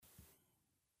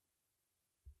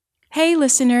Hey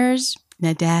listeners,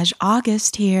 Nadege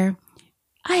August here.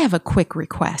 I have a quick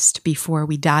request before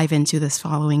we dive into this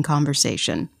following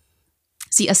conversation.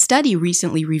 See, a study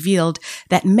recently revealed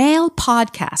that male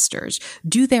podcasters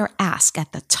do their ask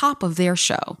at the top of their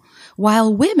show,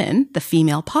 while women, the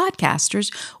female podcasters,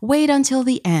 wait until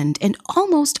the end and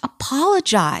almost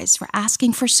apologize for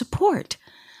asking for support.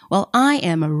 Well, I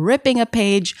am ripping a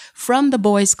page from the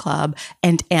boys' club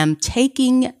and am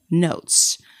taking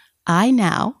notes. I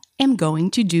now am going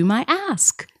to do my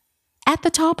ask at the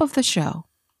top of the show.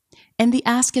 And the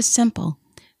ask is simple.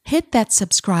 Hit that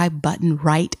subscribe button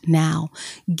right now.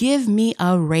 Give me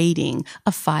a rating, a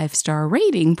 5-star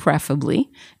rating preferably,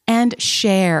 and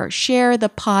share the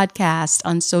podcast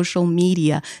on social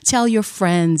media. Tell your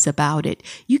friends about it.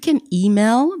 You can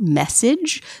email,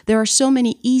 message. There are so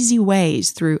many easy ways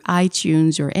through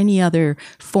iTunes or any other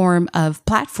form of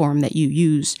platform that you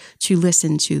use to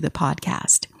listen to the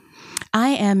podcast.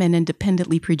 I am an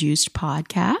independently produced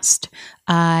podcast.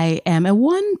 I am a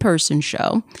one-person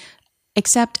show,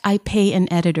 except I pay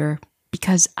an editor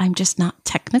because I'm just not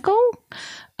technical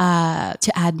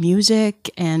to add music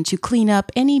and to clean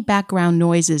up any background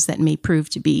noises that may prove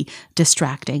to be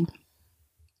distracting.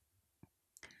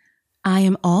 I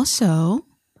am also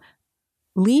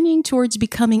leaning towards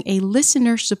becoming a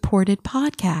listener-supported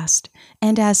podcast.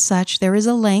 And as such, there is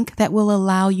a link that will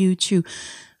allow you to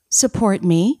support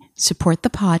me, support the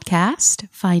podcast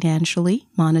financially,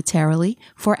 monetarily,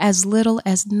 for as little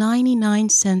as 99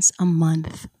 cents a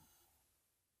month.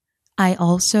 I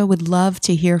also would love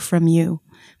to hear from you.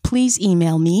 Please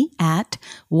email me at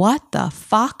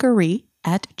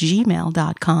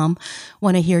whatthefockery@gmail.com.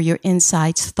 Want to hear your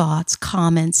insights, thoughts,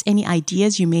 comments, any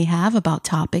ideas you may have about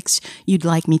topics you'd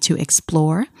like me to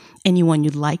explore, anyone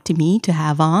you'd like me to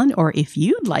have on, or if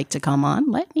you'd like to come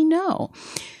on, let me know.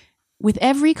 With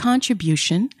every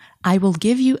contribution, I will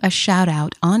give you a shout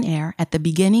out on air at the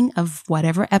beginning of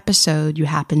whatever episode you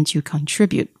happen to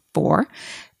contribute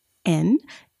and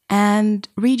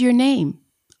read your name,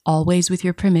 always with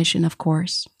your permission, of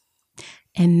course.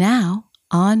 And now,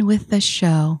 on with the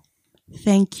show.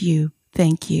 Thank you,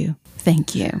 thank you,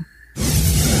 thank you.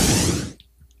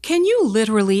 Can you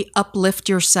literally uplift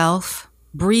yourself,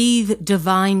 breathe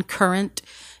divine current,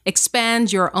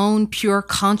 expand your own pure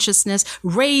consciousness,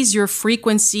 raise your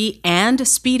frequency, and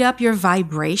speed up your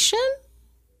vibration?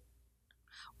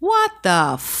 What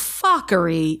the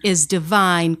fuckery is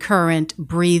divine current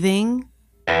breathing?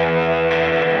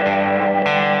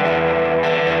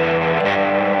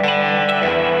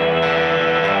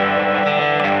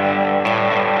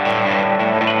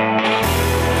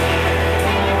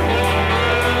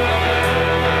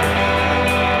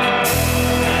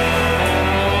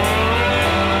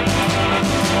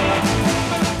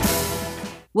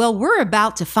 Well, we're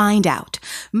about to find out.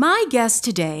 My guest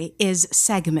today is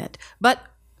Segment. But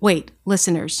wait,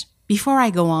 listeners, before I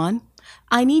go on,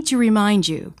 I need to remind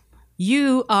you,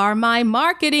 you are my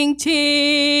marketing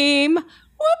team. Whoop,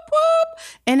 whoop.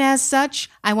 And as such,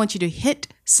 I want you to hit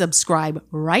subscribe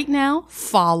right now,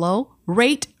 follow,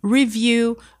 rate,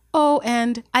 review. Oh,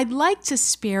 and I'd like to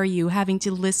spare you having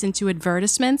to listen to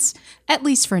advertisements, at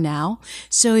least for now.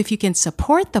 So if you can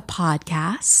support the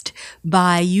podcast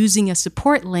by using a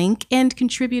support link and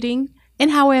contributing in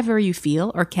however you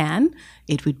feel or can,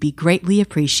 it would be greatly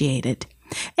appreciated.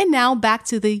 And now back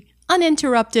to the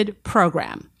uninterrupted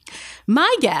program.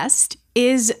 My guest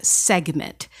is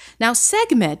Segment. Now,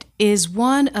 Segment is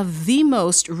one of the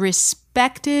most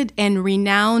respected and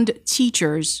renowned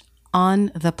teachers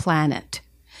on the planet.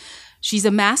 She's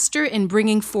a master in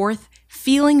bringing forth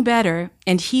feeling better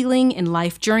and healing in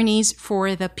life journeys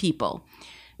for the people.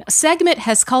 Segment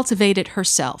has cultivated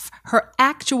herself, her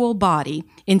actual body,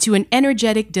 into an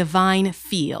energetic divine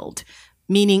field,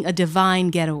 meaning a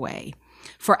divine getaway,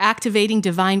 for activating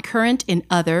divine current in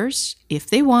others, if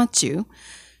they want to,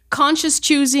 conscious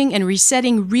choosing and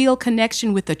resetting real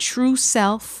connection with the true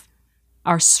self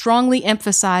are strongly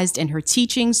emphasized in her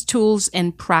teachings, tools,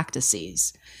 and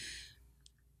practices.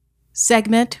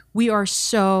 Segment,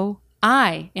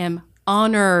 I am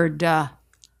honored.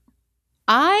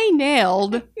 I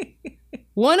nailed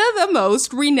one of the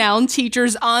most renowned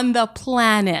teachers on the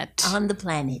planet. On the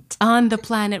planet. On the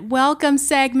planet. Welcome,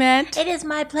 Segment. It is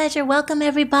my pleasure. Welcome,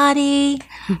 everybody.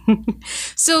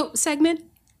 So, Segment,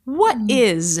 what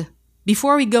is,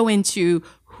 before we go into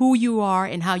who you are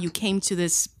and how you came to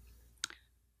this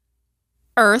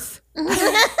Earth,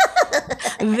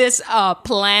 this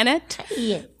planet,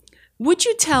 Yeah. would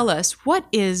you tell us what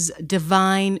is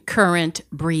divine current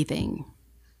breathing?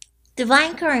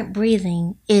 Divine current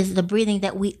breathing is the breathing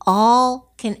that we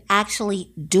all can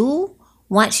actually do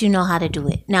once you know how to do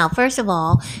it. Now, first of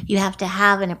all, you have to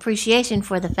have an appreciation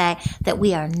for the fact that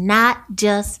we are not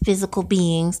just physical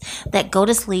beings that go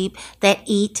to sleep, that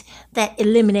eat, that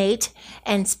eliminate,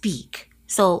 and speak.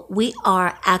 So we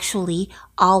are actually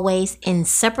always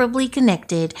inseparably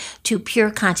connected to pure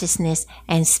consciousness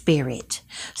and spirit.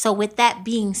 So with that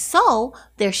being so,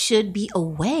 there should be a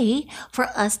way for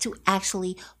us to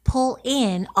actually pull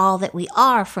in all that we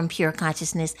are from pure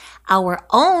consciousness, our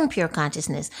own pure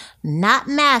consciousness, not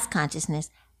mass consciousness,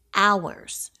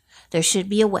 ours. There should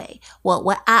be a way. Well,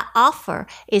 what I offer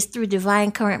is through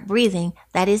divine current breathing.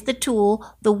 That is the tool,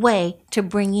 the way to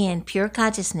bring in pure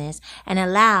consciousness and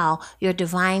allow your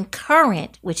divine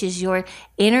current, which is your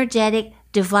energetic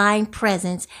divine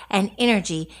presence and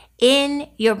energy in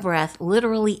your breath,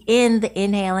 literally in the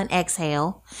inhale and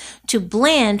exhale, to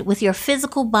blend with your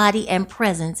physical body and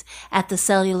presence at the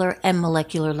cellular and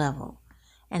molecular level.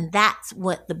 And that's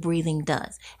what the breathing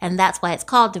does. And that's why it's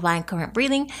called divine current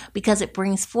breathing, because it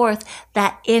brings forth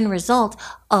that end result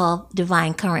of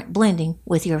divine current blending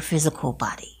with your physical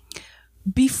body.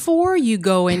 Before you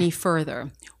go any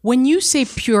further, when you say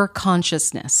pure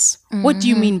consciousness, what do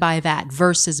you mean by that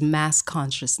versus mass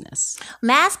consciousness?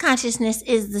 Mass consciousness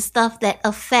is the stuff that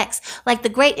affects, like the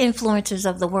great influencers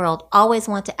of the world always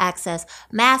want to access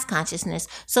mass consciousness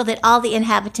so that all the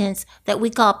inhabitants that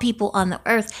we call people on the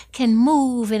earth can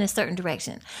move in a certain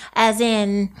direction. As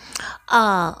in,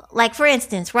 like for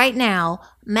instance, right now,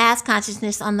 mass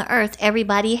consciousness on the earth,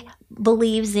 everybody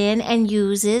believes in and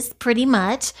uses pretty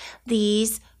much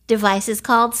these devices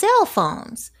called cell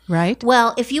phones. Right.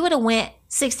 Well, if you would have went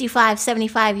 65,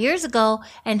 75 years ago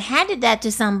and handed that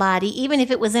to somebody, even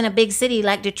if it was in a big city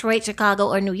like Detroit, Chicago,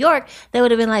 or New York, they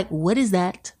would have been like, what is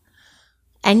that?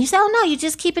 And you say, oh no, you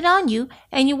just keep it on you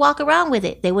and you walk around with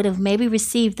it. They would have maybe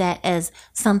received that as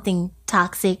something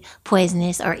toxic,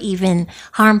 poisonous, or even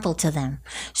harmful to them.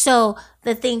 So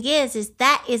the thing is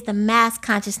that is the mass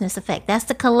consciousness effect. That's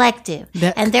the collective.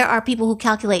 And there are people who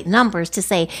calculate numbers to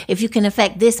say, if you can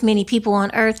affect this many people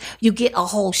on earth, you get a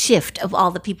whole shift of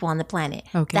all the people on the planet.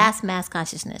 Okay. That's mass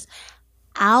consciousness.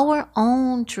 Our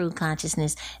own true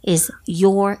consciousness is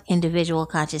your individual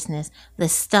consciousness, the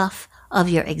stuff of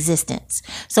your existence.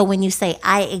 So when you say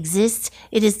I exist,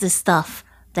 it is the stuff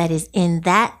that is in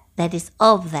that is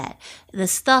of that. The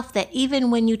stuff that even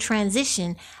when you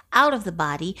transition out of the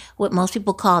body, what most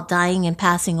people call dying and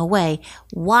passing away,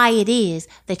 why it is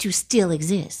that you still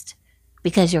exist.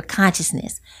 Because your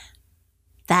consciousness,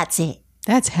 that's it.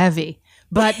 That's heavy,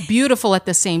 but beautiful at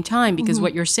the same time, because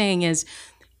what you're saying is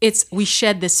we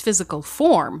shed this physical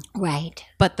form. Right.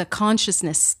 But the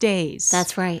consciousness stays.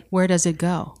 That's right. Where does it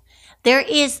go? There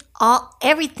is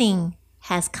everything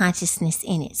has consciousness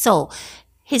in it. So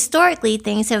historically,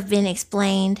 things have been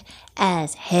explained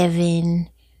as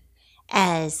heaven,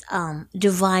 as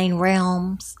divine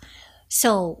realms.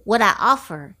 So what I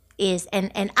offer is,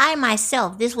 and I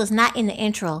myself, this was not in the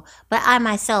intro, but I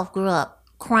myself grew up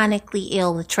chronically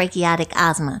ill with tracheotic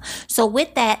asthma. So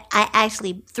with that, I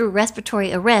actually, through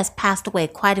respiratory arrest, passed away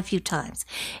quite a few times.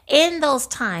 In those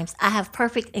times, I have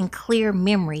perfect and clear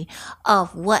memory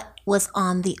of what was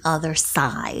on the other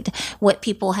side, what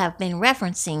people have been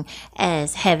referencing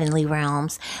as heavenly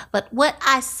realms. But what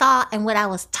I saw and what I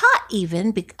was taught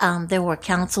even, there were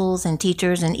councils and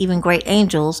teachers and even great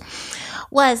angels,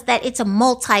 was that it's a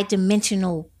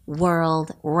multi-dimensional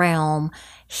world, realm,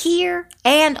 here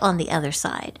and on the other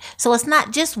side. So it's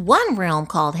not just one realm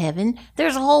called heaven,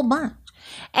 there's a whole bunch.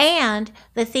 And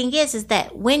the thing is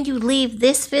that when you leave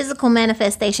this physical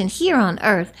manifestation here on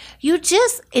earth,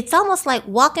 it's almost like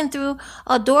walking through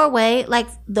a doorway, like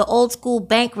the old school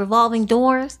bank revolving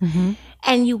doors. Mm-hmm.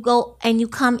 And you go and you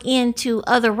come into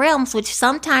other realms, which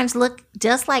sometimes look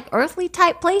just like earthly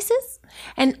type places.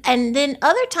 And then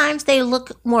other times they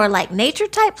look more like nature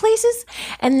type places.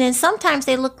 And then sometimes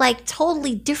they look like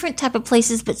totally different type of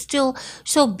places, but still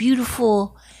so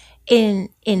beautiful in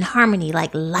harmony,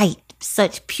 like light.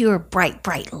 Such pure,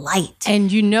 bright light.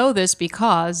 And you know this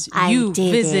because you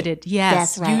visited. It.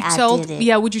 Yes. That's right. I did it.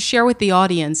 Yeah. Would you share with the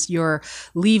audience you're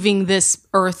leaving this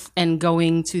earth and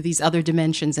going to these other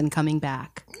dimensions and coming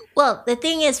back? Well, the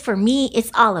thing is, for me,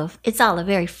 it's all a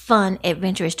very fun,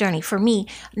 adventurous journey for me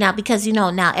now, because,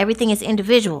 now everything is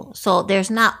individual. So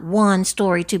there's not one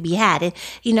story to be had.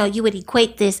 You would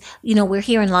equate this, we're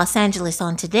here in Los Angeles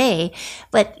on today,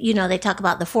 but, they talk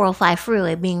about the 405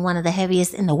 freeway being one of the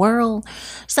heaviest in the world.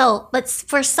 So, but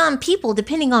for some people,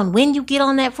 depending on when you get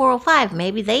on that 405,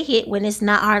 maybe they hit when it's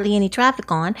not hardly any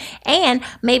traffic on, and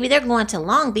maybe they're going to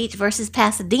Long Beach versus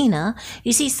Pasadena.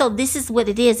 You see, so this is what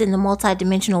it is in the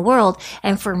multidimensional world.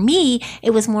 And for me, it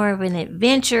was more of an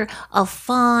adventure of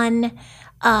fun,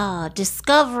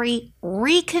 discovery,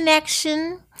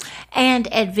 reconnection, and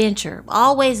adventure,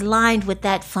 always lined with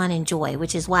that fun and joy,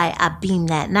 which is why I beam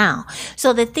that now.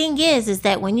 So the thing is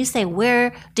that when you say,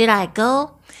 where did I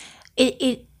go?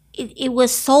 It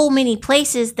was so many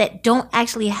places that don't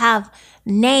actually have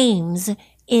names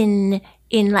in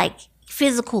like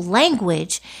physical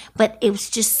language, but it was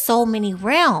just so many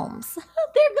realms.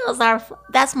 There goes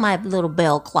that's my little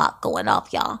bell clock going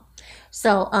off, y'all.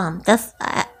 So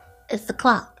it's the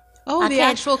clock. Oh, the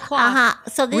actual clock.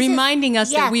 So this reminding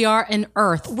us that we are in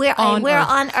Earth. We're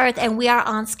on Earth and we are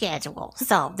on schedule.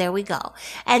 So there we go.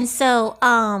 And so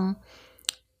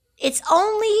it's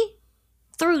only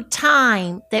through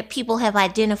time that people have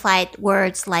identified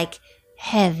words like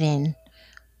heaven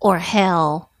or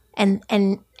hell,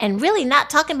 and really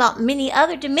not talking about many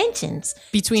other dimensions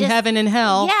between heaven and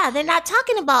hell. Yeah, they're not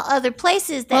talking about other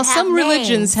places that have some names.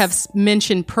 Religions have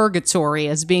mentioned purgatory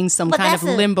as being some kind of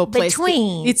limbo place.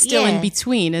 Between. It's still in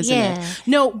between, isn't it?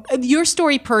 No, your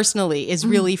story personally is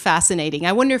really fascinating.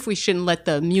 I wonder if we shouldn't let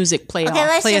the music play off. Okay,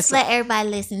 let's just let everybody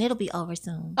listen. It'll be over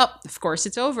soon. Oh, of course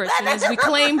it's over as soon as we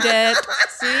claimed it.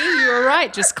 See, you were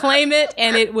right. Just claim it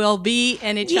and it will be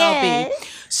and it shall be.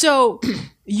 So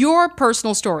your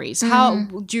personal stories, how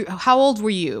old were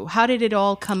you? How did it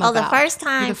all come about? The first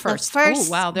time. The first. Oh,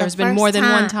 wow. There's been more than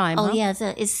one time. Oh, yeah.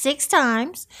 It's 6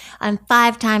 times and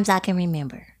 5 times I can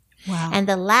remember. Wow. And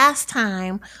the last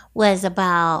time was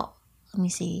about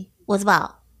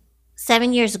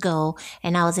 7 years ago,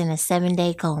 and I was in a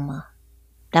 7-day coma.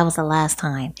 That was the last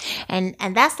time. And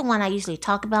that's the one I usually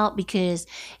talk about because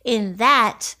in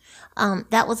that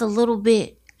was a little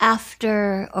bit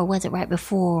after, or was it right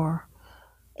before?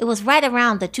 It was right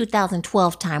around the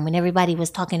 2012 time when everybody was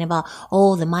talking about,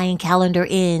 the Mayan calendar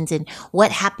ends and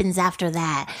what happens after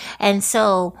that. And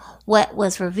so what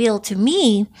was revealed to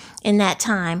me in that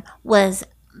time was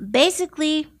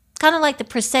basically kind of like the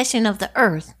precession of the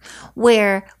earth,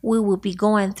 where we would be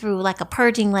going through like a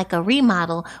purging, like a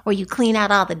remodel, where you clean out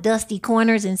all the dusty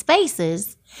corners and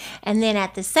spaces. And then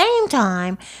at the same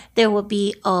time, there would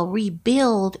be a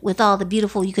rebuild with all the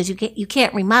beautiful, because you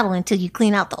can't remodel until you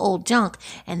clean out the old junk.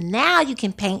 And now you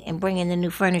can paint and bring in the new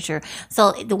furniture.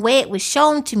 So the way it was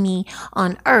shown to me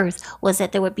on earth was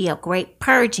that there would be a great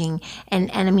purging. And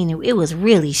I mean, it was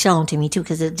really shown to me too,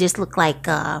 because it just looked like,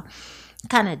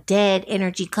 kind of dead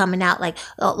energy coming out. Like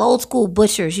old school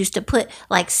butchers used to put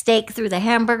like steak through the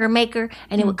hamburger maker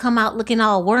and it would come out looking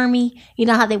all wormy. You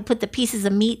know how they would put the pieces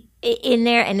of meat in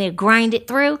there and they grind it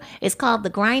through? It's called the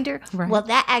grinder. Right. Well,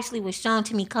 that actually was shown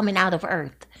to me coming out of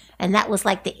earth. And that was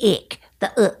like the ick.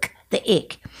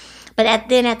 But at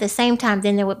the same time,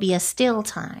 then there would be a still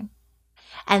time.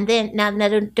 And then now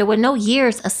there were no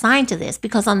years assigned to this,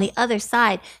 because on the other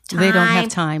side, they don't have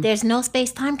time. There's no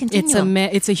space-time continuum.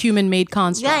 It's a human-made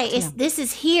construct. Right. This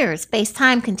is here,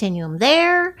 space-time continuum.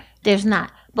 There's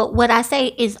not. But what I say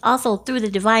is also through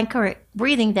the divine current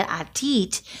breathing that I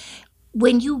teach,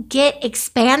 when you get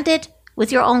expanded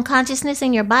with your own consciousness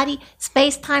in your body,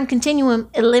 space-time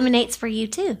continuum eliminates for you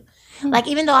too. Like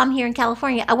even though I'm here in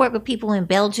California, I work with people in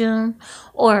Belgium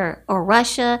or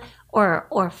Russia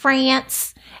or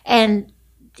France, and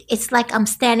it's like I'm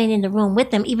standing in the room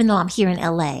with them, even though I'm here in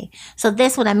LA. So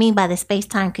that's what I mean by the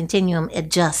space-time continuum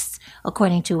adjusts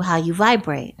according to how you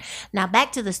vibrate. Now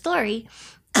back to the story.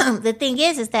 The thing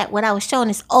is that what I was shown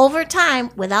is over time,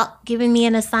 without giving me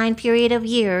an assigned period of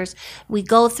years, we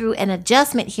go through an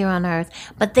adjustment here on earth.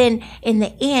 But then in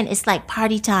the end, it's like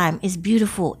party time. It's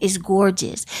beautiful. It's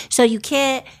gorgeous. So you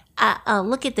can't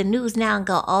look at the news now and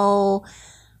go, oh,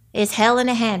 it's hell in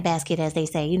a handbasket, as they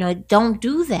say. Don't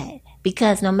do that,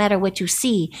 because no matter what you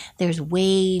see, there's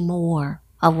way more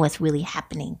of what's really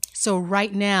happening. So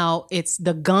right now, it's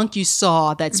the gunk you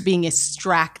saw that's being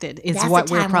extracted is that's what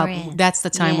we're probably. That's the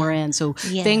time we're in. So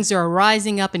things are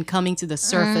rising up and coming to the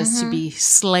surface to be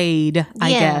slayed,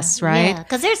 I guess, right? Yeah,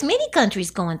 because there's many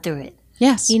countries going through it.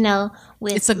 Yes.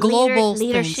 With it's a global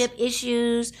leadership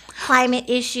issues, climate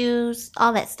issues,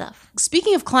 all that stuff.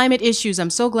 Speaking of climate issues,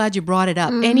 I'm so glad you brought it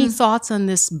up. Any thoughts on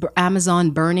this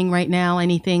Amazon burning right now?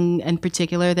 Anything in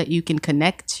particular that you can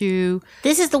connect to?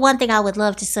 This is the one thing I would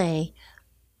love to say.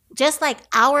 Just like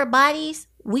our bodies,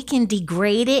 we can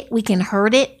degrade it, we can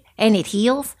hurt it, and it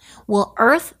heals. Well,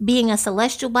 Earth, being a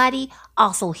celestial body,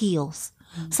 also heals.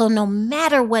 So no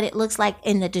matter what it looks like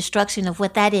in the destruction of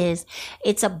what that is,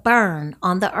 it's a burn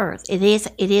on the earth. It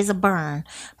is a burn.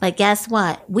 But guess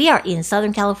what? We are in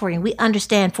Southern California. We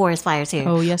understand forest fires here.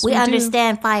 Oh, yes, we do.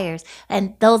 understand fires.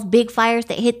 And those big fires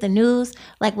that hit the news,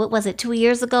 like what was it, 2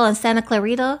 years ago in Santa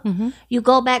Clarita? You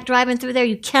go back driving through there,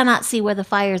 you cannot see where the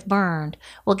fires burned.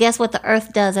 Well, guess what the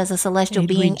earth does as a celestial It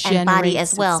being and body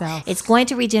regenerates as well? itself. It's going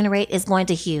to regenerate. It's going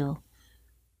to heal.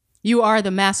 You are the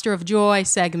master of joy,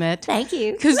 Segment. Thank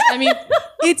you. Because, I mean,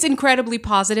 it's incredibly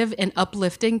positive and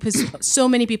uplifting because so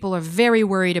many people are very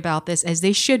worried about this, as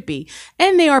they should be.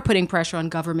 And they are putting pressure on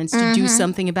governments to do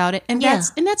something about it. And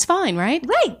that's fine, right?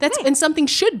 Right, That's right. And something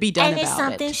should be done And about it's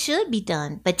something it. should be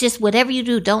done. But just whatever you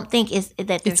do, don't think is that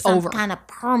there's It's some over. kind of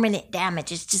permanent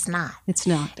damage. It's just not. It's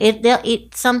not.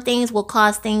 Some things will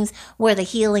cause things where the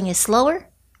healing is slower,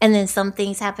 and then some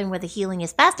things happen where the healing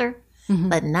is faster.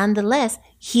 But nonetheless,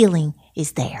 healing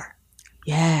is there.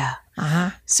 Yeah.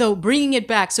 So bringing it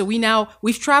back. So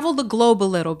we've traveled the globe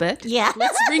a little bit. Yeah.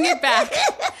 Let's bring it back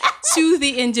to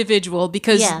the individual,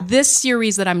 because this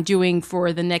series that I'm doing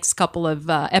for the next couple of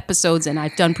episodes, and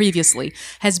I've done previously,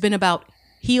 has been about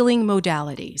healing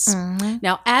modalities.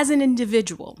 Now, as an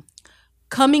individual,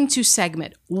 coming to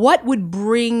Segment, what would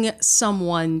bring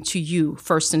someone to you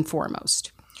first and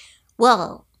foremost?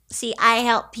 Well, see, I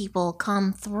help people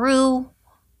come through.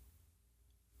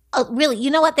 Really, you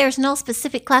know what? There's no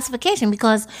specific classification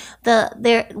because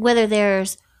whether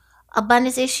there's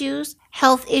abundance issues,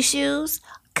 health issues,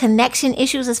 connection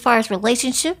issues as far as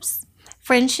relationships,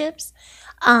 friendships,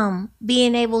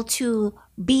 being able to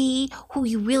be who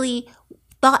you really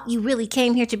thought you really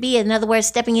came here to be. In other words,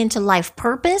 stepping into life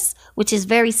purpose, which is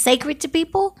very sacred to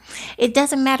people. It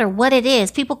doesn't matter what it is.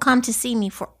 People come to see me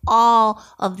for all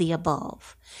of the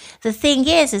above. The thing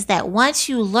is that once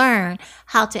you learn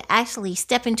how to actually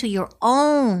step into your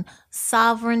own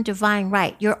sovereign divine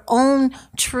right, your own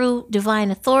true divine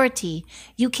authority,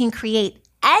 you can create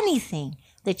anything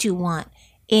that you want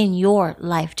in your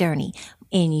life journey.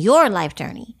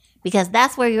 Because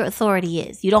that's where your authority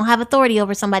is. You don't have authority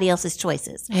over somebody else's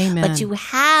choices. Amen. But you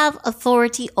have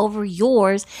authority over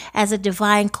yours as a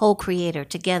divine co-creator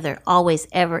together, always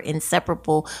ever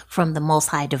inseparable from the Most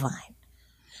High Divine.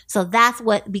 So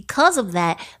because of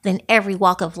that, then every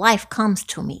walk of life comes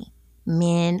to me.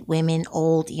 Men, women,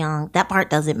 old, young, that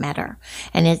part doesn't matter.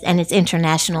 And it's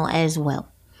international as well.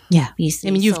 Yeah. You see,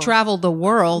 I mean, you've traveled the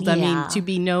world. I mean, to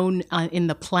be known in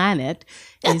the planet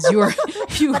is your...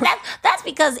 But that's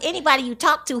because anybody you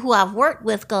talk to who I've worked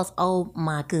with goes, oh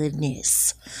my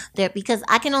goodness. Because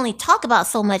I can only talk about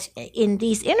so much in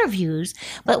these interviews,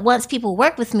 but once people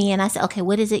work with me and I say, okay,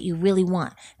 what is it you really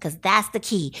want? Because that's the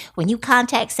key. When you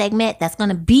contact Segment, that's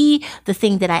going to be the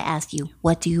thing that I ask you.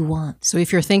 What do you want? So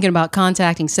if you're thinking about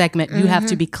contacting Segment, you have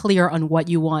to be clear on what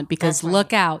you want, because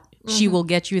look out. She will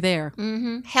get you there.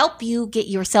 Help you get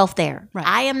yourself there. Right.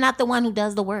 I am not the one who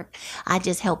does the work. I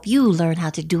just help you learn how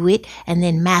to do it and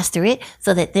then master it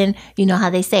so that then, you know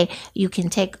how they say you can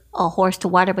take a horse to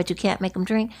water, but you can't make them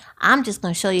drink. I'm just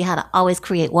going to show you how to always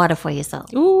create water for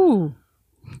yourself. Ooh.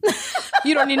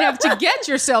 You don't even have to get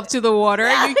yourself to the water.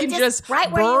 You can just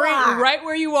right where you are. Right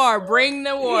where you are. Bring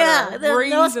the water. Yeah,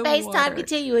 there's no space-time water.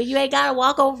 continuum. You ain't got to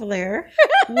walk over there.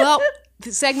 Well,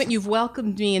 the Segment, you've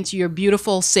welcomed me into your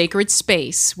beautiful sacred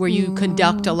space where you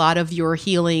conduct a lot of your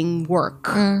healing work.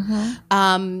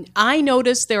 I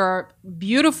noticed there are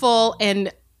beautiful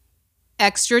and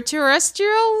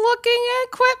extraterrestrial looking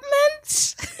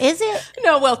equipment. Is it?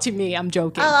 No, well, to me, I'm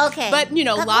joking. Oh, okay. But, you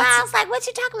know, 'Cause lots I was like, what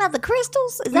you talking about? The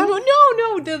crystals? Is No,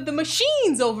 that the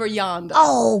machines over yonder.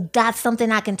 Oh, that's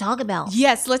something I can talk about.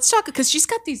 Yes, let's talk, because she's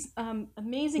got these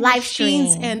amazing Live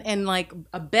machines stream. and like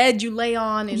a bed you lay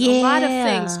on and a lot of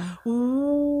things.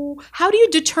 Ooh. How do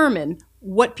you determine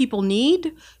what people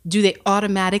need? Do they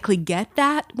automatically get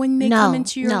that when they come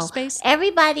into your space?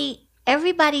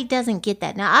 Everybody doesn't get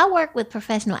that. Now, I work with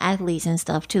professional athletes and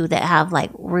stuff too that have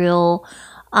like real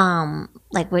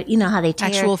like what, you know how they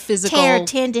Actual physical tear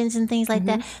tendons and things like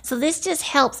that. So this just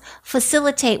helps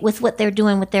facilitate with what they're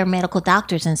doing with their medical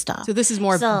doctors and stuff. So this is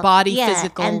more body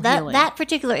physical and healing. that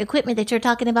particular equipment that you're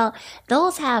talking about,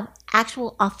 those have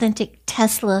actual authentic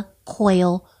Tesla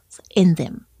coils in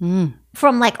them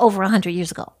from like over 100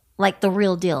 years ago, like the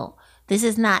real deal. This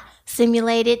is not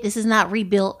simulated. This is not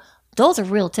rebuilt. Those are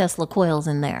real Tesla coils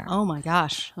in there. Oh my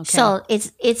gosh. Okay. So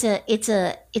it's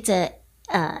a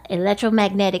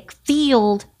electromagnetic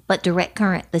field, but direct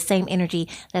current, the same energy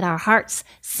that our hearts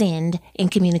send in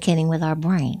communicating with our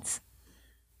brains.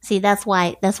 See, that's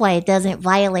why it doesn't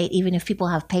violate even if people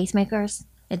have pacemakers.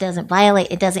 It doesn't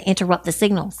violate. It doesn't interrupt the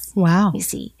signals. Wow. You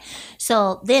see.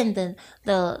 So then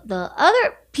the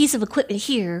other piece of equipment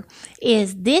here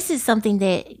this is something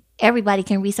that everybody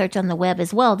can research on the web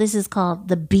as well. This is called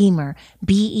the BEMER,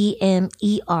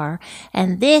 BEMER.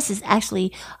 And this is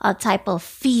actually a type of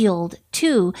field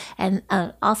too. And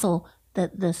also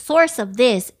the source of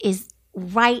this is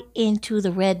right into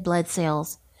the red blood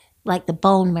cells, like the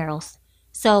bone marrows.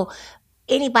 So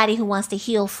anybody who wants to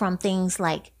heal from things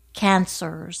like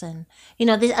cancers and,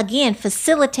 this, again,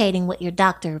 facilitating what your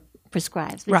doctor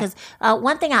prescribes. Because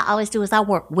one thing I always do is I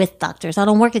work with doctors. I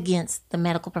don't work against the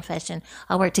medical profession.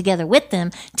 I work together with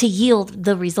them to yield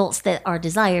the results that are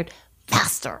desired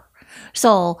faster.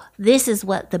 So this is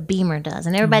what the BEMER does.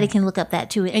 And everybody can look up that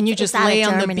too. And you just lay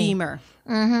on the BEMER.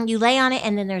 Mm-hmm. You lay on it,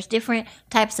 and then there's different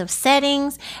types of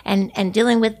settings and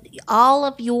dealing with all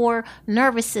of your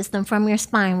nervous system from your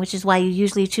spine, which is why you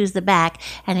usually choose the back,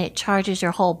 and it charges your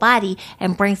whole body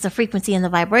and brings the frequency and the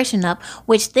vibration up,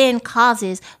 which then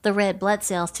causes the red blood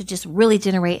cells to just really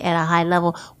generate at a high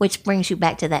level, which brings you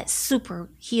back to that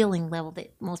super healing level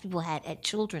that most people had at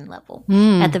children level.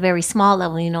 At the very small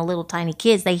level, little tiny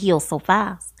kids, they heal so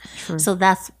fast. True. So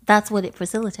that's what it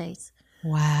facilitates.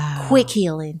 Wow. Quick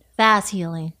healing, fast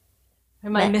healing.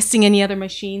 Am I missing any other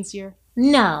machines here?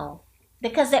 No,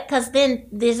 because then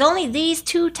there's only these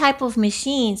two type of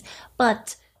machines,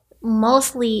 but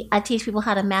mostly I teach people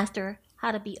how to master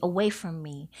how to be away from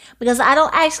me, because I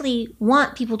don't actually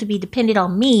want people to be dependent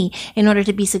on me in order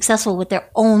to be successful with their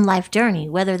own life journey,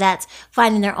 whether that's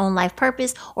finding their own life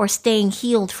purpose or staying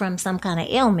healed from some kind of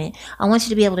ailment. I want you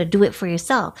to be able to do it for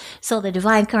yourself. So the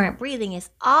divine current breathing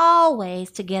is always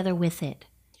together with it,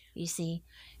 you see.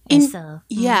 And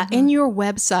in your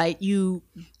website,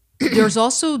 there's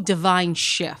also divine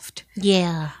shift.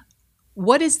 Yeah.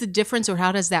 What is the difference, or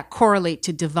how does that correlate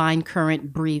to divine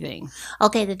current breathing?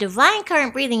 Okay, the divine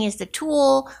current breathing is the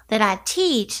tool that I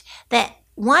teach that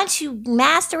once you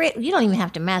master it, you don't even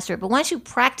have to master it, but once you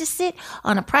practice it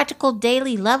on a practical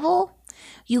daily level,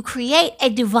 you create a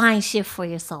divine shift for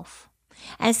yourself.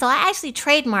 And so I actually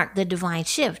trademarked the divine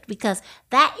shift because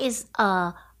that is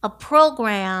a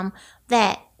program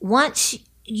that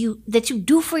you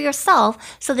do for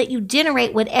yourself so that you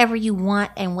generate whatever you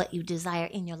want and what you desire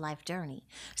in your life journey.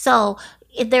 So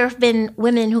if there have been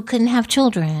women who couldn't have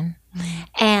children,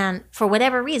 and for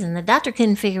whatever reason, the doctor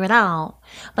couldn't figure it out.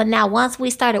 But now once we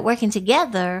started working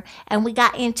together and we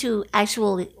got into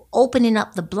actually opening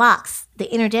up the blocks,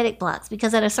 the energetic blocks,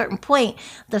 because at a certain point,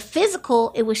 the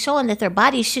physical, it was showing that their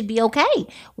bodies should be okay.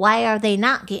 Why are they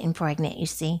not getting pregnant, you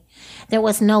see? There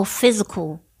was no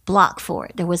physical block for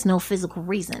it. There was no physical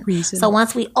reason. So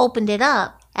once we opened it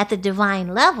up at the divine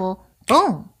level,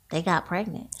 boom, they got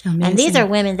pregnant. Amazing. And these are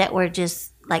women that were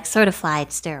just like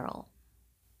certified sterile.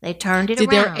 They turned it around.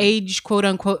 Did their age, quote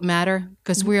unquote, matter?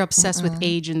 Because we're obsessed with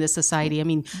age in this society. I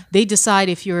mean, they decide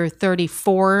if you're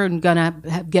 34 and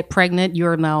gonna get pregnant,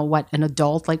 you're now an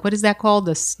adult? Like, what is that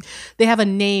called? They have a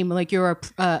name, like you're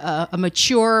a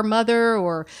mature mother,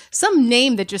 or some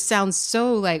name that just sounds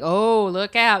so like, oh,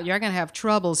 look out, you're gonna have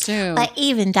trouble soon. But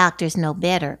even doctors know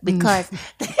better because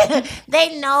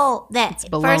they know that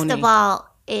first of all,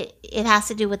 it has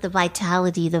to do with the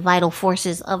vitality, the vital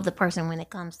forces of the person when it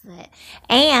comes to that.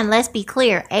 And let's be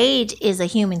clear, age is a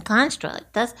human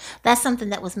construct. That's something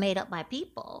that was made up by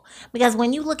people. Because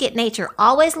when you look at nature,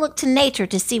 always look to nature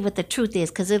to see what the truth is,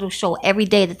 because it'll show every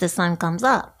day that the sun comes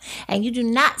up. And you do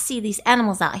not see these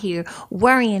animals out here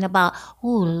worrying about, oh,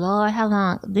 Lord, how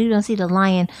long? You don't see the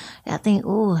lion. I think,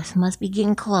 oh, it must be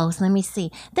getting close. Let me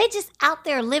see. They just out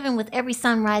there living with every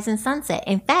sunrise and sunset.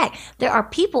 In fact, there are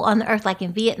people on the earth, like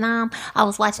in Vietnam. I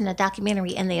was watching a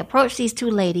documentary and they approached these two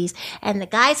ladies, and the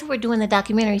guys who were doing the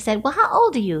documentary said, well, how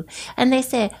old are you? And they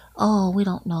said, oh, we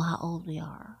don't know how old we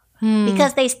are.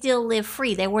 Because they still live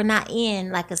free. They were not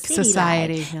in like a city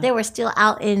society. Life. Yeah. They were still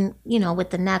out in,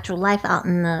 with the natural life out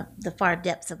in the far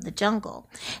depths of the jungle.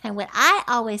 And what I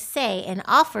always say and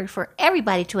offer for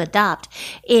everybody to adopt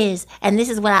is, and this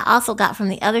is what I also got from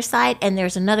the other side, and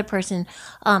there's another person,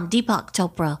 Deepak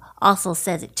Chopra also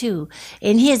says it too,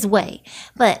 in his way.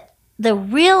 But the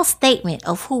real statement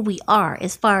of who we are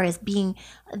as far as being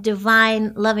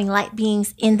divine, loving light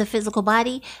beings in the physical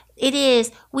body, it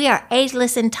is, we are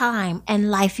ageless in time and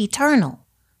life eternal.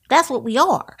 That's what we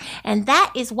are. And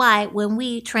that is why when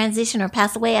we transition or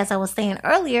pass away, as I was saying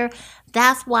earlier,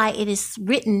 that's why it is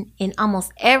written in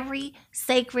almost every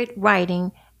sacred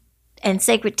writing and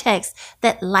sacred text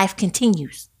that life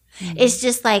continues. Mm-hmm. It's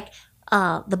just like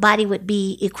the body would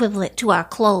be equivalent to our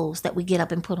clothes that we get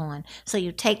up and put on. So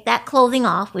you take that clothing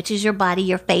off, which is your body,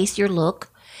 your face, your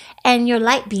look, and your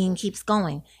light being keeps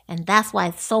going. And that's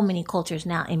why so many cultures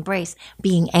now embrace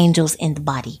being angels in the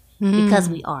body, because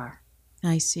we are.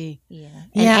 I see. Yeah.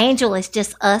 An angel is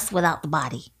just us without the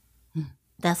body.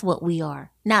 That's what we are.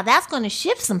 Now that's going to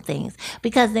shift some things,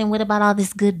 because then what about all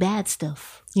this good, bad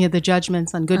stuff? Yeah, the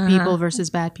judgments on good people versus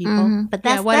bad people. But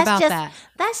what about that?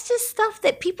 That's just stuff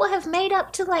that people have made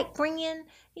up to like bring in,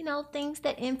 things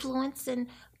that influence and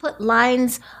put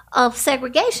lines of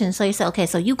segregation. So you say, okay,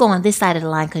 so you go on this side of the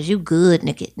line because you good,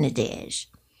 Nadej.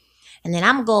 And then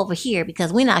I'm going to go over here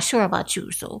because we're not sure about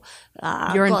you. So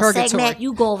you're in purgatory. Segment,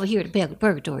 you go over here to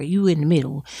purgatory. You in the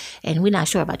middle. And we're not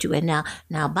sure about you. And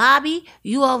now, Bobby,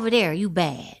 you over there. You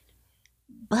bad.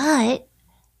 But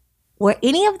were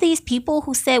any of these people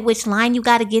who said which line you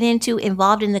got to get into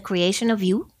involved in the creation of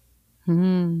you?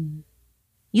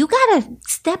 You got to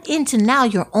step into now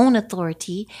your own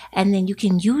authority, and then you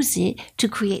can use it to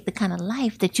create the kind of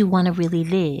life that you want to really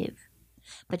live.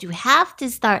 But you have to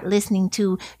start listening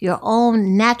to your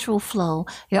own natural flow,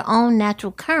 your own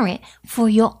natural current for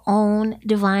your own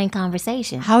divine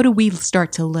conversation. How do we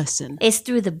start to listen? It's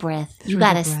through the breath. You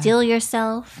got to still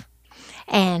yourself.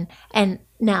 And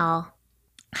now,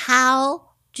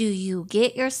 how do you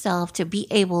get yourself to be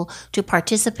able to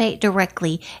participate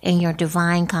directly in your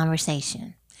divine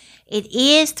conversation? It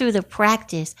is through the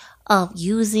practice of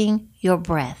using your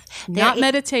breath. Not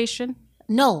meditation.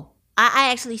 No.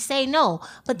 I actually say no,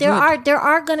 but there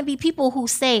are going to be people who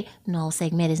say no,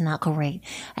 segment is not correct.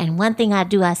 And one thing I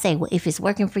do, I say, well, if it's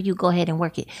working for you, go ahead and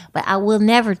work it. But I will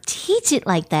never teach it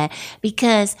like that,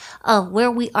 because of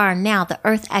where we are now. The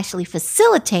earth actually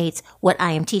facilitates what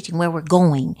I am teaching, where we're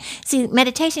going. See,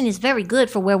 meditation is very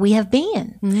good for where we have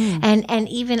been, and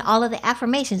even all of the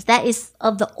affirmations. That is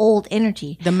of the old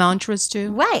energy. The mantras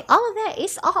too, right? All of that,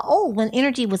 it's all old, when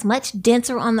energy was much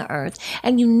denser on the earth,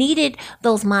 and you needed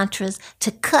those mantras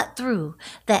to cut through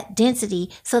that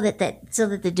density so that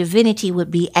the divinity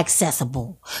would be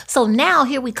accessible. So now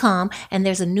here we come, and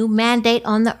there's a new mandate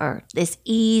on the earth. This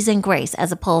ease and grace,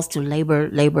 as opposed to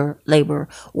labor,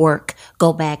 work,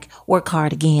 go back, work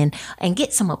hard again, and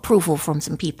get some approval from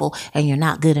some people, and you're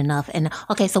not good enough. And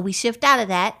okay, so we shift out of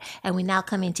that, and we now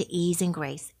come into ease and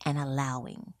grace and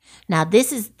allowing. Now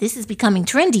this is becoming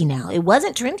trendy now. It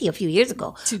wasn't trendy a few years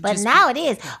ago, but now it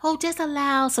is. Oh, just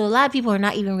allow. So a lot of people are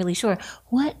not even really sure,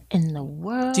 what in the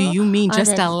world do you mean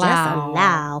just allow? Just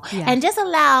allow. Yeah. And just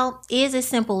allow is as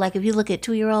simple. Like if you look at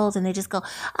 2-year-olds and they just go,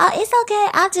 it's okay.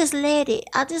 I'll just let it.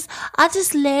 I'll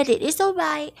just let it. It's all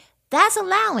right. That's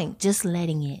allowing. Just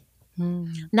letting it.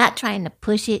 Not trying to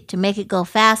push it to make it go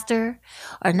faster,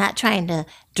 or not trying to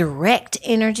direct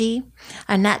energy,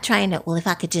 or not trying to, well, if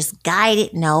I could just guide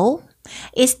it. No,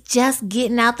 it's just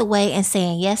getting out the way and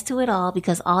saying yes to it all,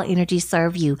 because all energies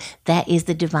serve you. That is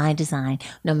the divine design,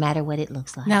 no matter what it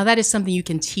looks like. Now, that is something you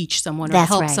can teach someone or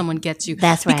help someone get to.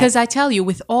 That's right. Because I tell you,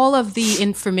 with all of the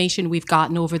information we've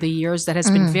gotten over the years that has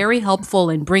been very helpful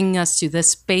in bringing us to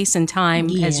this space and time,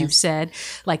 as you've said,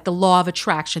 like the law of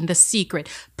attraction, the secret,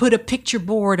 put a picture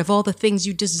board of all the things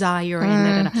you desire.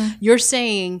 And you're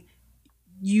saying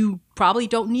you probably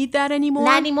don't need that anymore.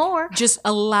 Not anymore. Just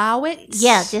allow it.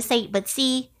 Yeah, just say, but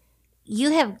see,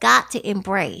 you have got to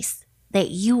embrace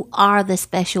that you are the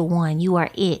special one. You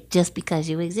are it just because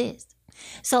you exist.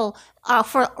 So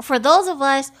for those of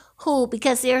us who,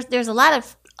 because there's a lot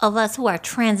of us who are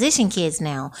transition kids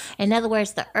now. In other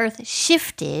words, the earth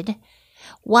shifted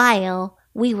while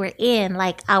we were in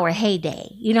like our heyday.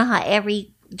 You know how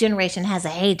every generation has a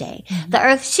heyday. The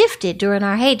earth shifted during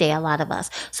our heyday, a lot of us.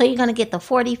 So you're going to get the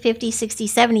 40, 50, 60,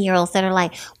 70-year-olds that are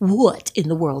like, what in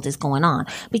the world is going on?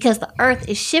 Because the earth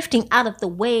is shifting out of the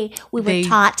way we were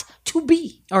taught to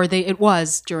be. Or it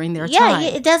was during their time. Yeah,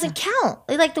 it doesn't count.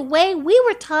 Like the way we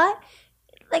were taught,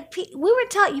 like we were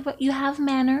taught, you have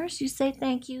manners, you say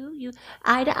thank you, you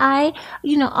eye to eye,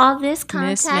 all this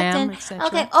contact. Miss, ma'am,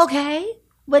 etc. Okay.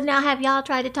 But now have y'all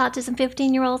tried to talk to some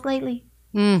 15-year-olds lately?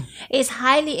 It's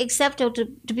highly acceptable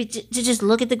to just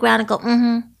look at the ground and go,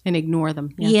 and ignore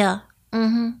them. Yeah.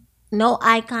 No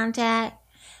eye contact,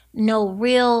 no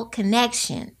real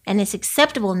connection. And it's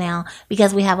acceptable now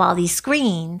because we have all these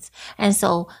screens. And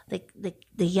so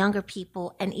the younger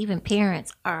people and even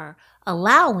parents are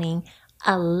allowing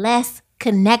a less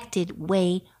connected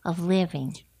way of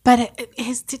living. But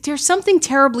there's something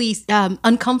terribly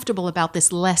uncomfortable about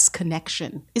this less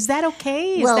connection. Is that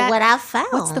okay? What I found.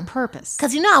 What's the purpose?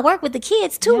 Because, I work with the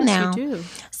kids too now. Yes, you do.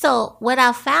 So what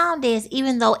I found is,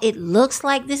 even though it looks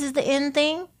like this is the end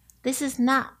thing, this is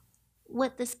not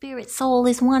what the spirit soul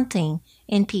is wanting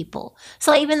in people.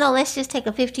 So even though, let's just take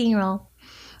a 15-year-old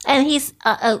And he's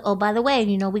oh, by the way,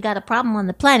 we got a problem on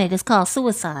the planet. It's called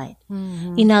suicide.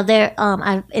 There.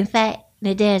 In fact,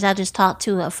 Nadej, I just talked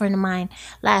to a friend of mine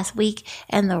last week,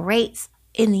 and the rates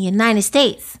in the United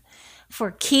States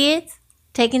for kids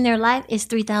taking their life is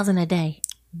 3,000 a day.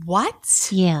 What?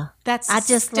 Yeah, That's I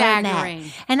just staggering. learned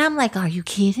that, and I'm like, are you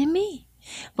kidding me?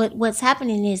 But what's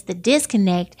happening is the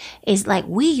disconnect is like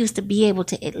we used to be able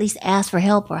to at least ask for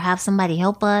help or have somebody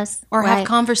help us. Or right? have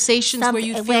conversations where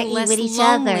you feel less with each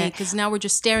lonely other. because now we're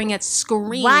just staring at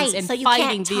screens Right, and so you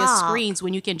fighting can't via talk. screens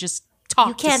when you can just talk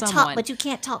You can't to someone. talk, but you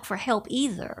can't talk for help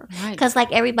either. Right. Because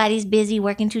like everybody's busy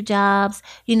working 2 jobs,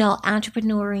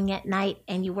 entrepreneuring at night,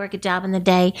 and you work a job in the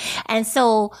day. And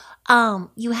so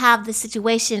you have the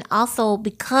situation also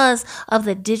because of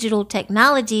the digital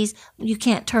technologies, you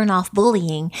can't turn off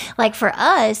bullying. Like for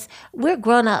us, we're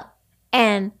grown up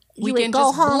and we you would can go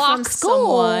just home block from school,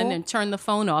 someone and turn the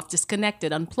phone off, disconnect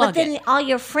it, unplug but then it. all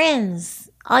your friends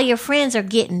are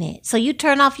getting it. So you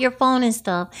turn off your phone and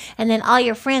stuff, and then all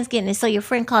your friends getting it. So your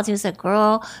friend calls you and says,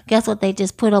 girl, guess what they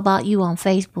just put about you on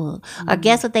Facebook? Or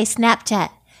guess what they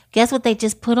Snapchat? Guess what they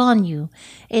just put on you?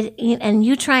 And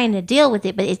you trying to deal with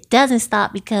it, but it doesn't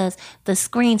stop because the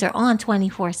screens are on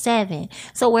 24/7.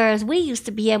 So whereas we used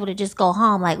to be able to just go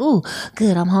home like, ooh,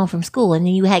 good, I'm home from school. And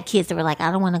then you had kids that were like,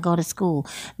 I don't want to go to school.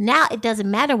 Now it doesn't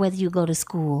matter whether you go to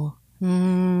school.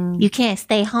 You can't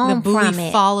stay home from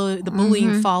it. The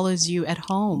bullying follows you at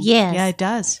home. Yes. Yeah, it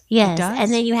does. Yes. It does.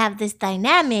 And then you have this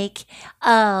dynamic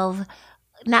of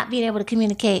not being able to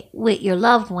communicate with your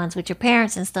loved ones, with your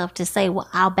parents and stuff, to say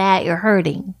how bad you're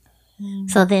hurting.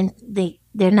 So then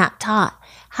they're not taught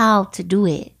how to do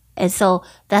it. And so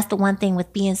that's the one thing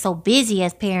with being so busy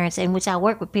as parents, in which I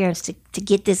work with parents to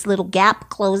get this little gap,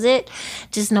 close it.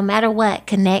 Just no matter what,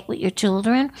 connect with your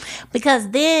children. Because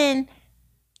then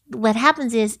what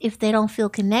happens is if they don't feel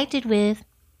connected with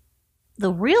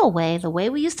the real way, the way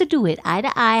we used to do it, eye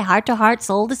to eye, heart to heart,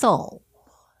 soul to soul,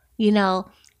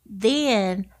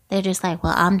 then they're just like,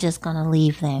 well, I'm just going to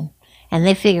leave them. And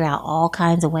they figure out all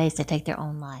kinds of ways to take their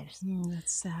own lives.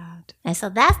 That's sad. And so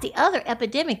that's the other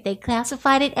epidemic. They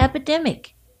classified it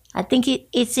epidemic. I think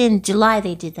it's in July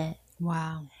they did that.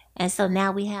 Wow. And so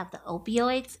now we have the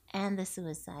opioids and the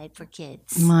suicide for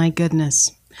kids. My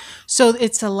goodness. So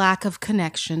it's a lack of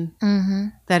connection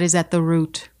that is at the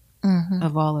root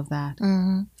of all of that.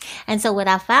 And so what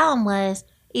I found was,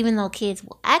 even though kids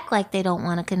will act like they don't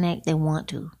want to connect, they want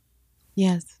to.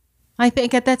 Yes. I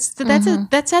think that's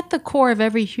at the core of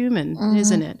every human,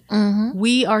 isn't it?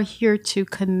 We are here to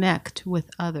connect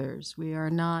with others. We are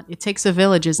not, it takes a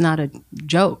village is not a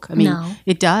joke. I mean, No.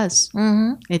 It does.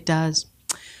 It does.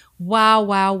 Wow,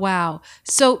 wow, wow.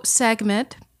 So,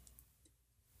 Segment,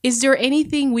 is there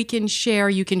anything you can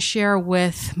share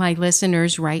with my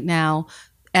listeners right now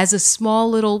as a small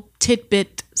little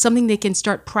tidbit, something they can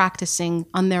start practicing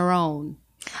on their own?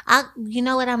 You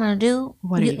know what I'm going to do?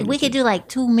 What are you gonna we could do like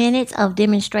 2 minutes of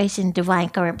demonstration divine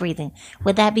current breathing.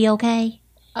 Would that be okay?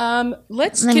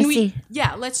 Let's Let me see.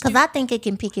 Yeah, let's Because I think it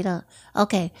can pick it up.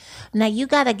 Okay. Now you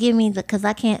got to give me because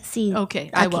I can't see.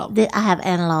 Okay, I will. I have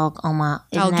analog on my.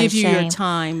 I'll isn't that give a you your shame?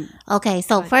 time. Okay.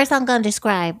 So first I'm going to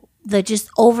describe the just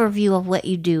overview of what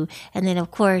you do. And then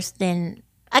of course, then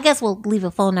I guess we'll leave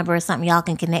a phone number or something. Y'all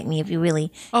can connect me if you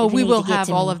really. Oh, if you we need will to get have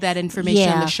to all me. of that information in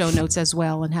Yeah. the show notes as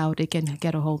well and how they can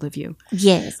get a hold of you.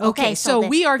 Yes. Okay, so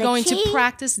we are going to key-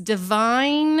 practice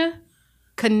divine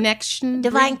connection.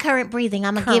 Divine current breathing.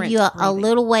 I'm going to give you Current a breathing.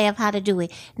 little way of how to do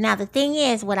it. Now, the thing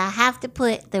is, what I have to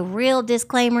put, the real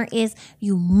disclaimer is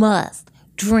you must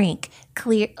drink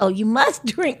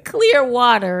clear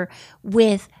water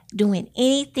with doing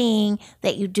anything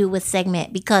that you do with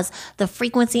Segment, because the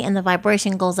frequency and the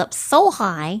vibration goes up so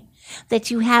high that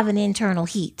you have an internal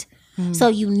heat. So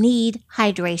you need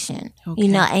hydration,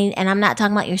 Okay. and I'm not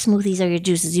talking about your smoothies or your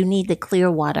juices. You need the clear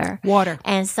water. Water.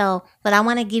 And so, but I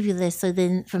want to give you this. So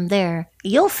then from there,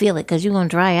 you'll feel it because you're going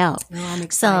to dry out. Well, I'm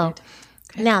So excited.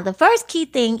 now the first key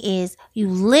thing is you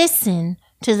listen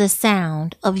to the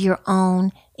sound of your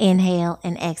own inhale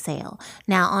and exhale.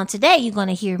 Now on today, you're going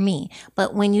to hear me,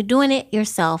 but when you're doing it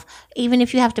yourself, even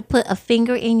if you have to put a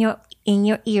finger in your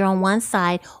ear on one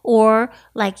side, or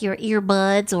like your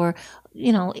earbuds, or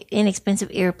inexpensive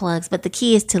earplugs, but the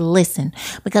key is to listen,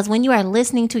 because when you are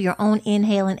listening to your own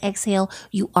inhale and exhale,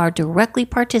 you are directly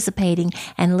participating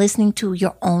and listening to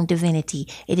your own divinity.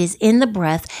 It is in the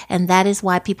breath, and that is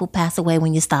why people pass away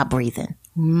when you stop breathing.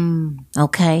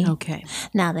 Okay. Okay.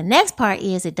 Now, the next part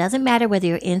is it doesn't matter whether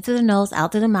you're in through the nose,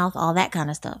 out through the mouth, all that kind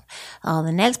of stuff.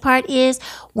 The next part is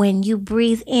when you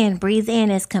breathe in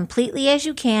as completely as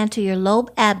you can to your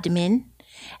lobe abdomen,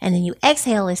 and then you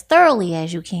exhale as thoroughly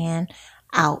as you can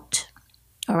out.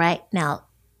 All right. Now,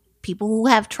 people who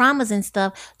have traumas and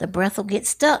stuff, the breath will get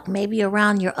stuck maybe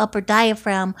around your upper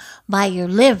diaphragm by your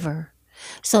liver.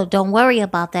 So don't worry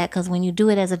about that, because when you do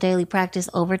it as a daily practice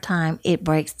over time, it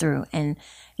breaks through. And,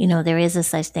 there is a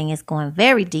such thing as going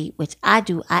very deep, which I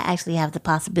do. I actually have the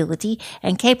possibility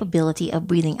and capability of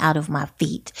breathing out of my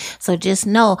feet. So just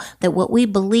know that what we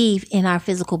believe in our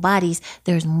physical bodies,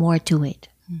 there's more to it.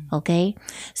 Okay?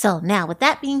 So now, with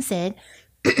that being said,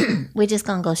 we're just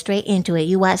going to go straight into it.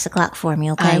 You watch the clock for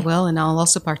me, okay? I will, and I'll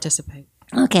also participate.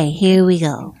 Okay, here we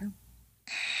go.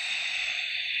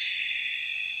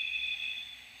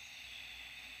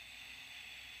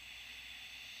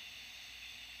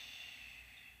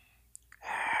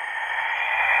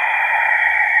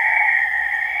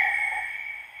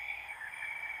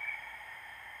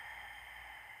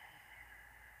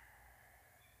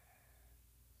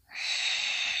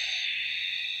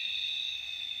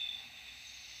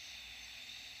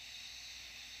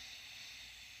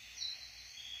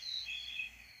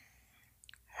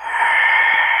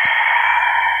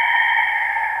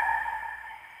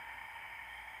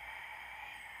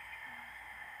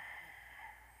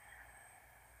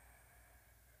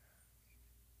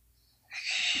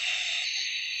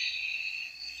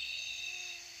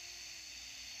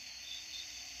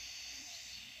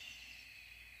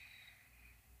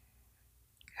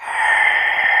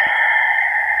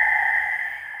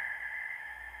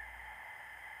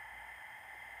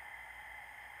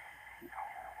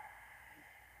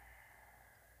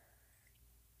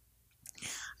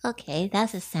 Okay,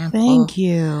 that's a sample. Thank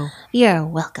you. You're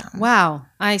welcome. Wow,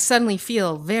 I suddenly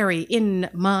feel very in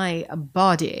my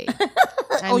body.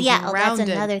 Oh, that's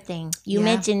another thing. You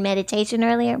mentioned meditation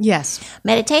earlier. Yes.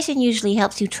 Meditation usually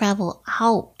helps you travel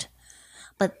out.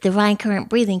 But divine current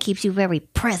breathing keeps you very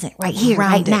present right here,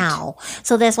 right now.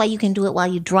 So that's why you can do it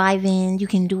while you drive in. You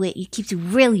can do it. It keeps you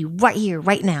really right here,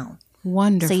 right now.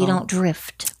 Wonderful. So you don't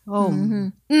drift.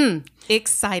 Oh,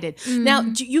 excited. Now,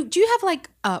 do you have like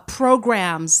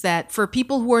programs that for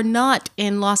people who are not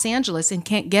in Los Angeles and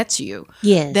can't get to you,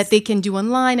 yes, that they can do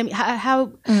online? I mean,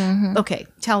 how okay,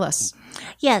 tell us.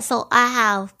 Yeah, so I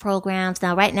have programs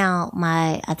now. Right now,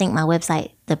 I think my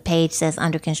website, the page says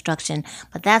under construction,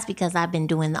 but that's because I've been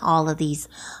doing all of these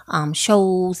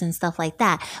shows and stuff like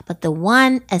that. But the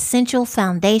one essential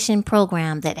foundation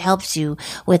program that helps you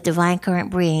with divine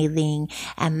current breathing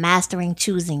and mastering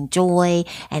choosing joy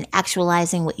and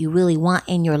actualizing what you really want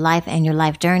in your life and your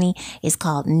life journey is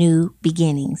called New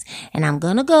Beginnings. And I'm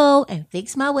going to go and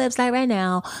fix my website right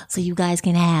now so you guys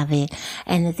can have it.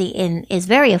 And it's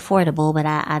very affordable, but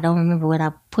I don't remember what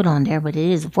I put on there, but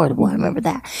it is affordable. I remember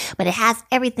that. But it has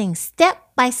everything step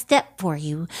by step for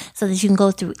you so that you can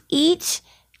go through each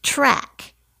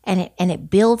track and it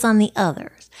builds on the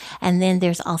others. And then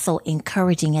there's also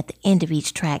encouraging at the end of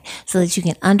each track so that you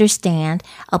can understand,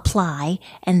 apply,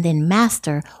 and then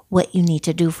master what you need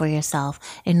to do for yourself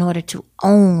in order to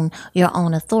own your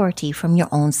own authority from your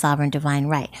own sovereign divine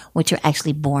right, which you're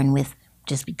actually born with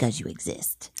just because you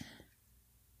exist.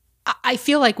 I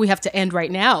feel like we have to end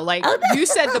right now. Like you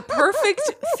said, the perfect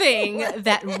thing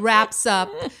that wraps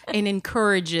up and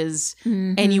encourages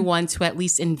anyone to at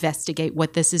least investigate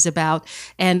what this is about.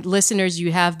 And listeners,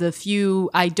 you have the few,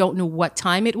 I don't know what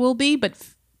time it will be, but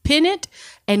pin it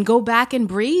and go back and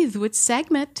breathe with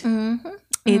Sekhmet.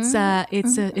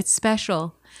 It's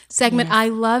special. Sekhmet, yes. I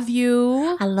love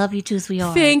you. I love you too,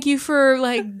 sweetheart. Thank you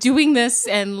for doing this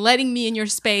and letting me in your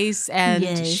space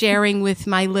and sharing with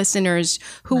my listeners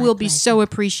who will be so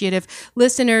appreciative.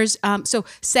 Listeners, so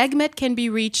Sekhmet can be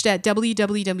reached at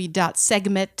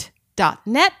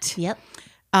www.sekhmet.net. Yep.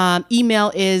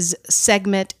 Email is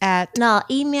Sekhmet at... No,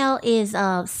 email is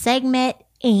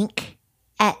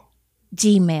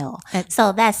segmetinc@gmail.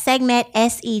 So that's Sekhmet,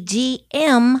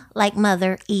 SEGM, like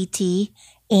mother, E-T,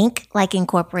 Inc., like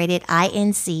incorporated,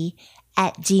 INC,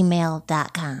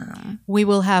 @gmail.com. We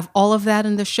will have all of that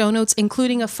in the show notes,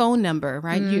 including a phone number,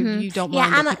 right? You don't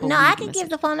mind I can give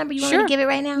the phone number. You want me to give it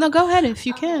right now? No, go ahead if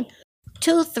you can.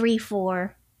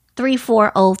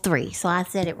 234-3403. So I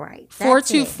said it right.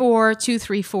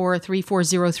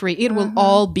 424-234-3403. It will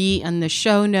all be in the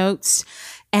show notes.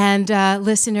 And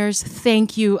listeners,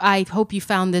 thank you. I hope you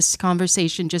found this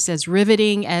conversation just as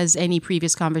riveting as any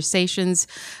previous conversations.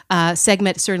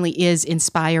 Sekhmet certainly is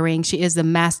inspiring. She is the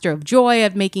master of joy,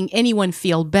 of making anyone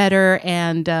feel better,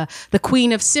 and the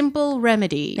queen of simple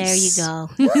remedies. There you go.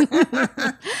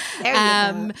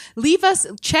 Leave us,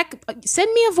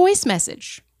 send me a voice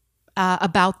message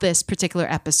about this particular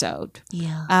episode.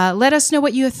 Yeah. Let us know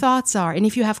what your thoughts are, and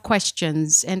if you have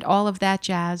questions and all of that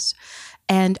jazz.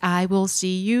 And I will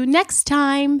see you next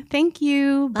time. Thank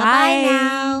you. Bye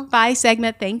now. Bye,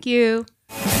 Sekhmet. Thank you.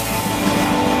 Bye.